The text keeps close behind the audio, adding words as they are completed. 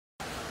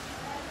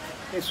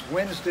It's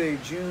Wednesday,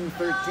 June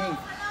 13th,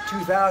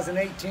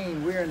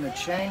 2018. We're in the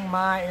Chiang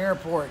Mai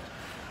airport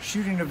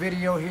shooting a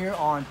video here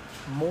on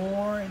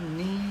More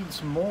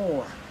Needs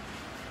More.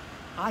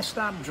 I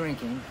stopped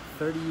drinking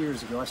 30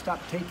 years ago. I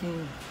stopped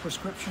taking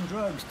prescription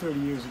drugs 30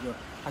 years ago.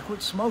 I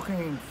quit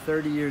smoking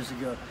 30 years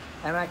ago.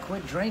 And I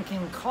quit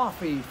drinking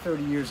coffee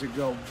 30 years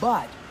ago.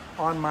 But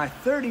on my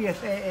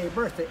 30th AA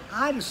birthday,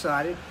 I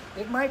decided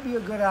it might be a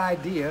good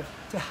idea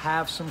to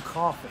have some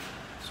coffee.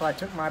 So I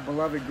took my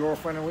beloved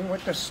girlfriend and we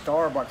went to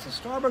Starbucks. And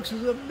Starbucks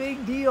is a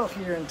big deal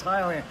here in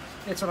Thailand.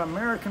 It's an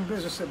American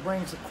business that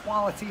brings the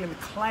quality and the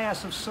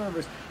class of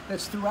service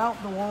that's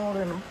throughout the world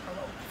and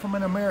from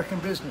an American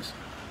business.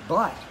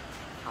 But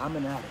I'm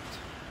an addict.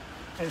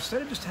 And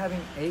instead of just having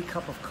a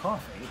cup of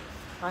coffee,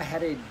 I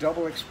had a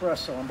double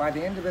espresso. And by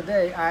the end of the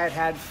day, I had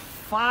had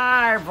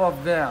 5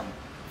 of them.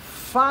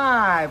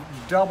 5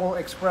 double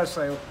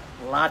espresso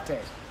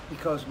lattes,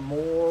 because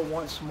more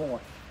wants more.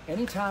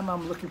 Anytime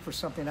I'm looking for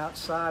something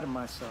outside of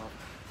myself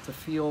to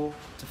fill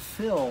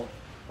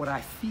what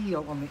I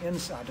feel on the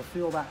inside, to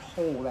fill that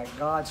hole, that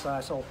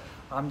God-sized hole,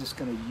 I'm just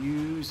gonna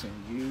use and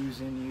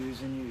use and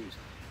use and use.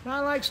 Now I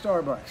like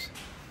Starbucks,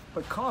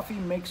 but coffee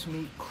makes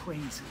me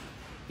crazy.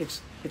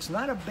 It's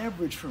not a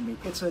beverage for me,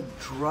 it's a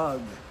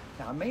drug.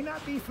 Now it may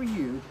not be for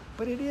you,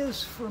 but it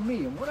is for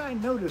me. And what I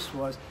noticed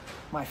was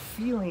my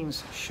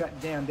feelings shut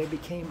down. They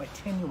became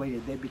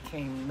attenuated, they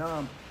became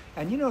numb.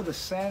 And you know the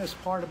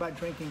saddest part about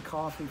drinking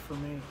coffee for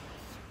me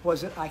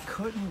was that I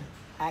couldn't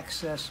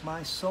access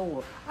my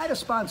soul. I had a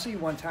sponsee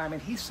one time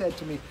and he said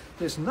to me,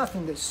 there's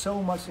nothing that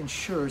so much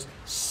ensures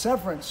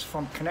severance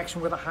from connection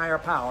with a higher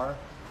power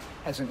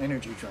as an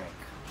energy drink.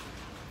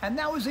 And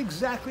that was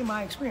exactly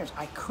my experience.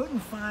 I couldn't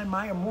find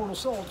my immortal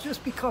soul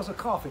just because of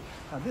coffee.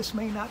 Now this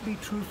may not be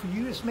true for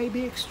you, this may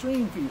be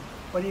extreme for you,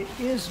 but it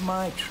is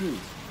my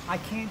truth. I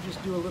can't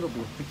just do a little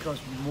bit because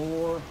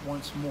more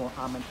wants more.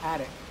 I'm an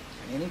addict.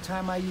 And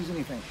anytime I use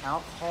anything,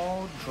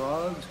 alcohol,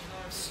 drugs,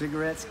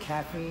 cigarettes,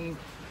 caffeine,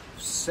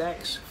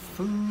 sex,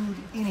 food,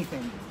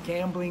 anything,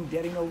 gambling,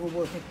 getting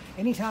overworking,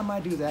 anytime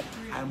I do that,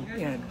 I'm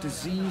in a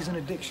disease and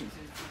addiction.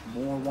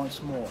 More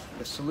wants more.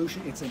 The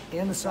solution, it's an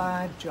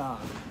inside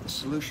job. The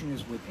solution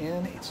is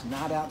within, it's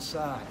not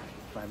outside.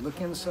 If I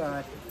look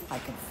inside, I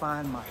can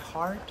find my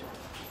heart,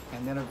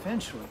 and then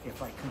eventually,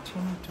 if I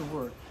continue to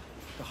work,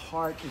 the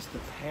heart is the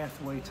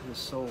pathway to the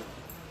soul.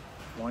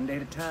 One day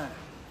at a time.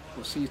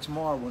 We'll see you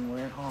tomorrow when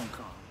we're in Hong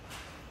Kong.